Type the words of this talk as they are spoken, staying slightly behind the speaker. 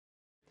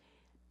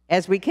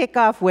As we kick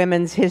off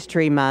Women's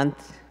History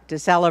Month to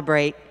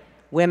celebrate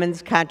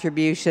women's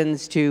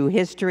contributions to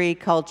history,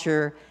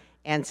 culture,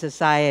 and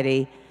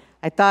society,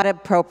 I thought it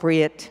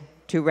appropriate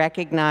to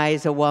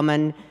recognize a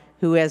woman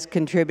who has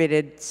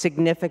contributed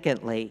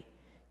significantly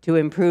to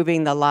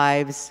improving the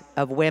lives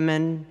of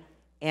women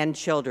and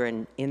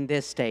children in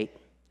this state.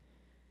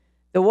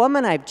 The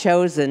woman I've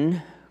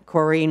chosen,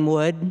 Corinne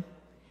Wood,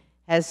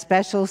 has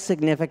special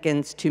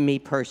significance to me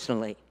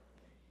personally.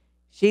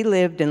 She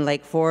lived in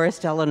Lake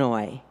Forest,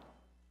 Illinois.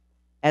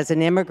 As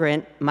an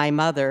immigrant, my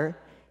mother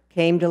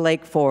came to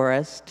Lake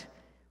Forest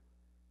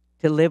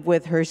to live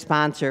with her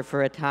sponsor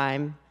for a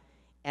time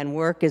and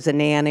work as a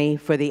nanny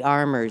for the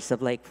Armors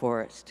of Lake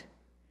Forest.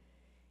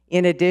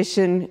 In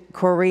addition,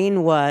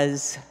 Corinne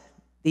was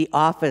the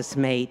office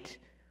mate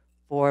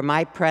for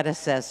my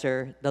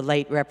predecessor, the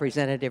late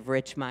Representative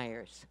Rich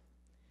Myers.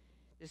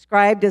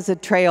 Described as a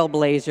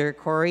trailblazer,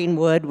 Corinne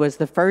Wood was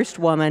the first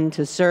woman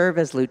to serve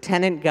as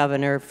lieutenant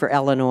governor for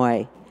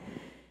Illinois.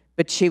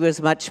 But she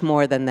was much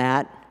more than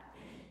that.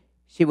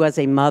 She was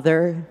a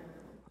mother,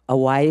 a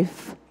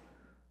wife,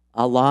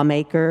 a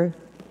lawmaker,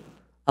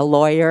 a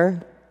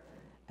lawyer,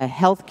 a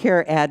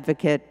healthcare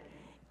advocate,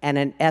 and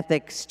an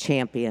ethics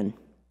champion.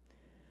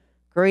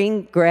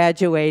 Corinne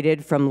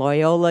graduated from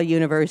Loyola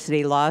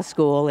University Law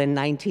School in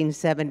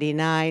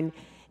 1979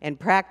 and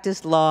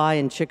practiced law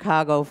in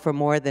Chicago for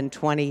more than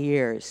 20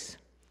 years.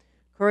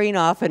 Corinne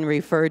often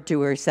referred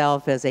to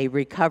herself as a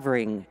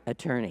recovering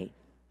attorney.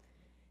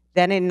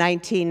 Then in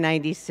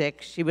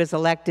 1996, she was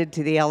elected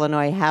to the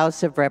Illinois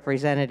House of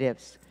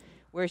Representatives,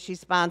 where she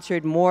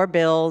sponsored more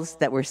bills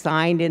that were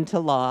signed into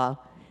law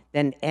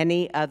than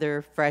any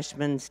other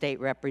freshman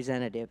state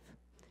representative.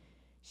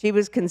 She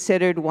was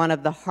considered one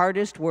of the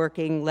hardest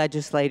working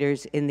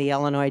legislators in the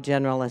Illinois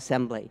General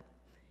Assembly,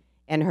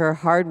 and her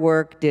hard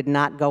work did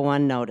not go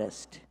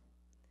unnoticed.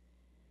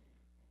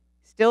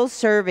 Still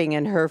serving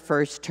in her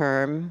first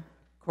term,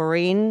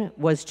 Corinne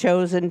was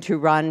chosen to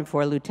run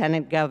for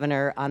lieutenant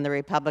governor on the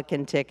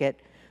Republican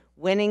ticket,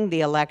 winning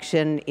the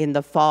election in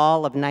the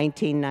fall of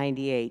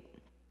 1998.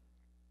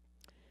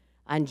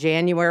 On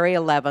January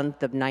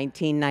 11th of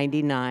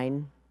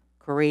 1999,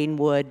 Corinne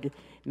Wood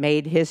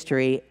made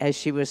history as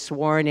she was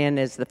sworn in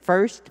as the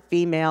first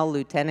female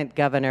lieutenant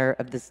governor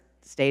of the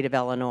state of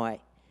Illinois.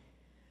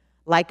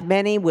 Like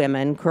many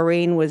women,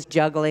 Corinne was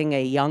juggling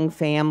a young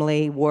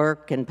family,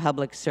 work, and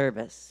public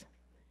service.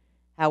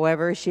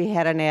 However, she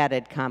had an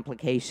added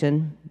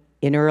complication.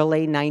 In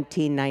early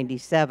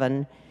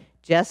 1997,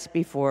 just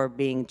before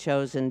being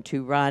chosen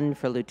to run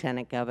for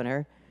lieutenant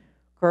governor,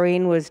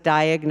 Corinne was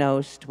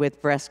diagnosed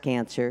with breast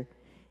cancer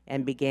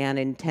and began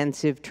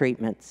intensive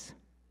treatments.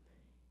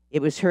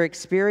 It was her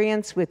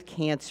experience with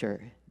cancer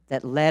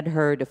that led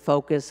her to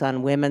focus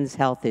on women's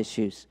health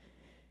issues.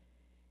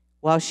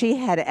 While she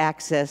had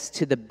access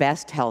to the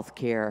best health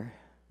care,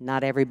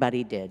 not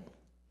everybody did.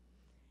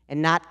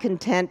 And not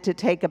content to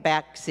take a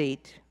back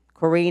seat,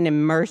 Corinne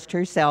immersed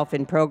herself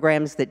in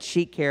programs that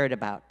she cared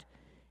about.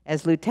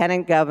 As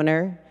lieutenant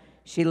governor,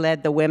 she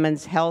led the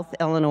Women's Health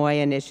Illinois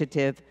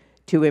initiative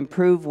to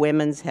improve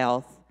women's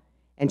health,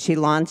 and she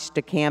launched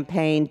a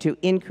campaign to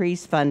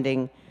increase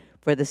funding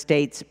for the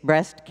state's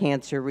Breast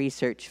Cancer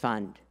Research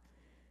Fund.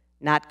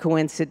 Not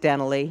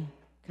coincidentally,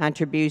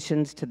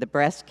 contributions to the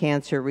Breast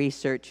Cancer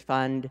Research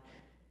Fund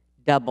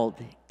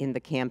doubled in the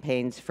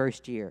campaign's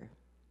first year.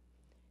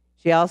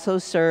 She also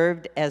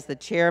served as the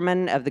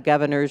chairman of the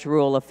Governor's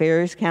Rural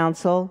Affairs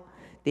Council,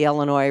 the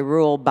Illinois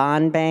Rural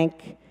Bond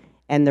Bank,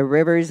 and the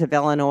Rivers of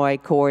Illinois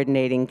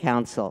Coordinating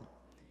Council.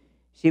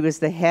 She was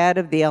the head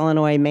of the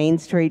Illinois Main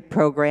Street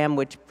program,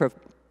 which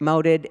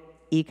promoted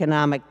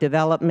economic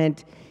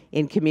development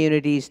in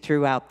communities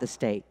throughout the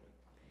state.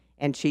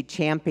 And she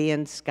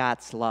championed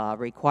Scott's Law,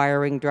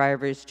 requiring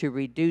drivers to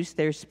reduce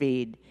their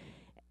speed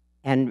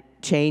and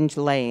change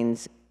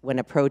lanes when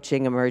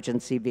approaching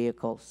emergency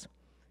vehicles.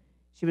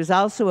 She was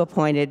also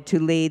appointed to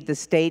lead the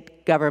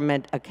State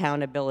Government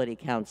Accountability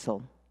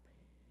Council.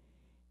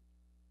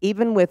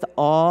 Even with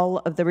all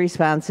of the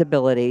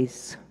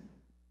responsibilities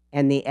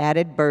and the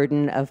added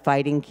burden of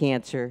fighting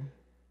cancer,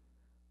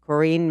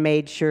 Corinne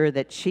made sure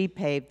that she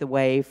paved the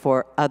way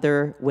for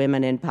other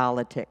women in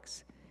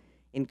politics,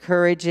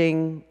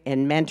 encouraging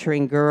and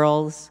mentoring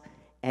girls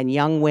and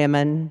young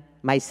women,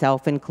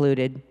 myself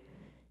included,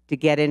 to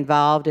get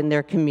involved in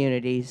their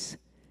communities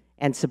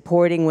and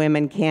supporting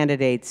women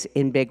candidates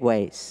in big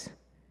ways.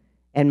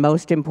 And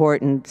most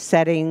important,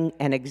 setting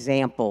an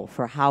example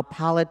for how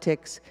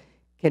politics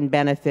can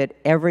benefit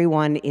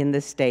everyone in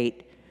the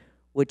state,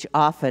 which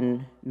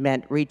often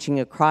meant reaching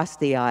across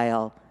the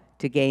aisle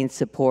to gain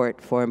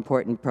support for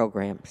important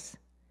programs.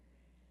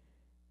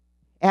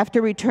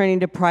 After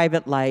returning to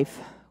private life,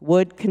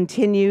 Wood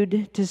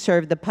continued to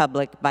serve the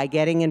public by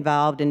getting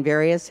involved in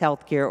various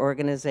healthcare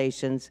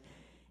organizations,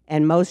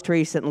 and most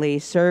recently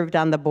served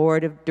on the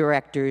board of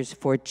directors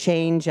for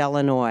Change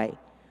Illinois,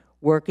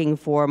 working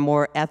for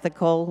more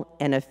ethical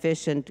and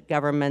efficient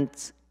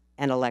governments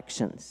and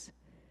elections.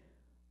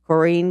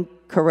 Corinne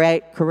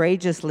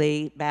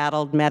courageously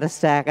battled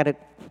metastatic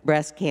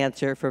breast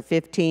cancer for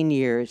 15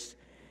 years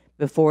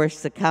before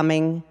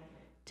succumbing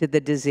to the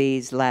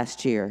disease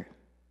last year.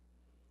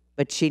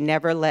 But she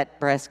never let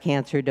breast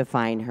cancer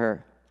define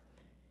her.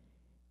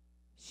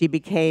 She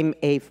became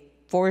a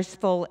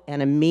forceful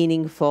and a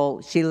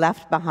meaningful, she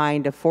left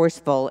behind a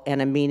forceful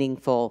and a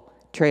meaningful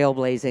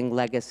trailblazing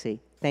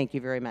legacy. Thank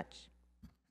you very much.